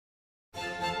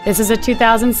This is a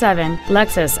 2007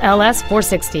 Lexus LS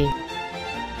 460.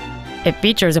 It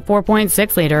features a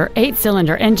 4.6-liter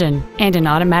 8-cylinder engine and an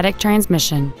automatic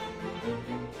transmission.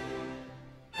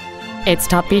 Its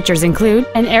top features include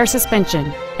an air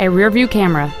suspension, a rear-view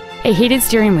camera, a heated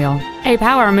steering wheel, a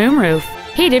power moonroof,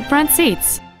 heated front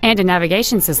seats, and a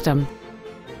navigation system.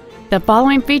 The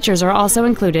following features are also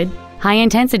included: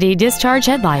 high-intensity discharge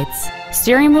headlights,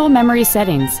 steering wheel memory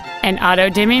settings, an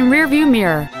auto-dimming rear-view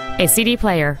mirror, a CD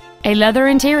player, a leather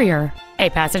interior, a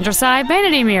passenger side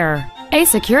vanity mirror, a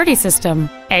security system,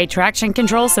 a traction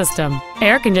control system,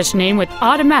 air conditioning with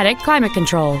automatic climate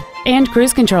control, and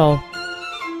cruise control.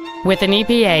 With an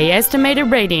EPA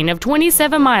estimated rating of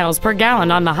 27 miles per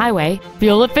gallon on the highway,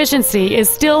 fuel efficiency is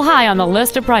still high on the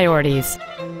list of priorities.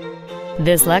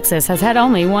 This Lexus has had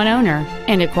only one owner,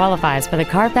 and it qualifies for the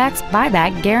Carfax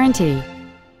buyback guarantee.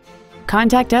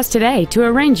 Contact us today to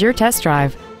arrange your test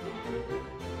drive.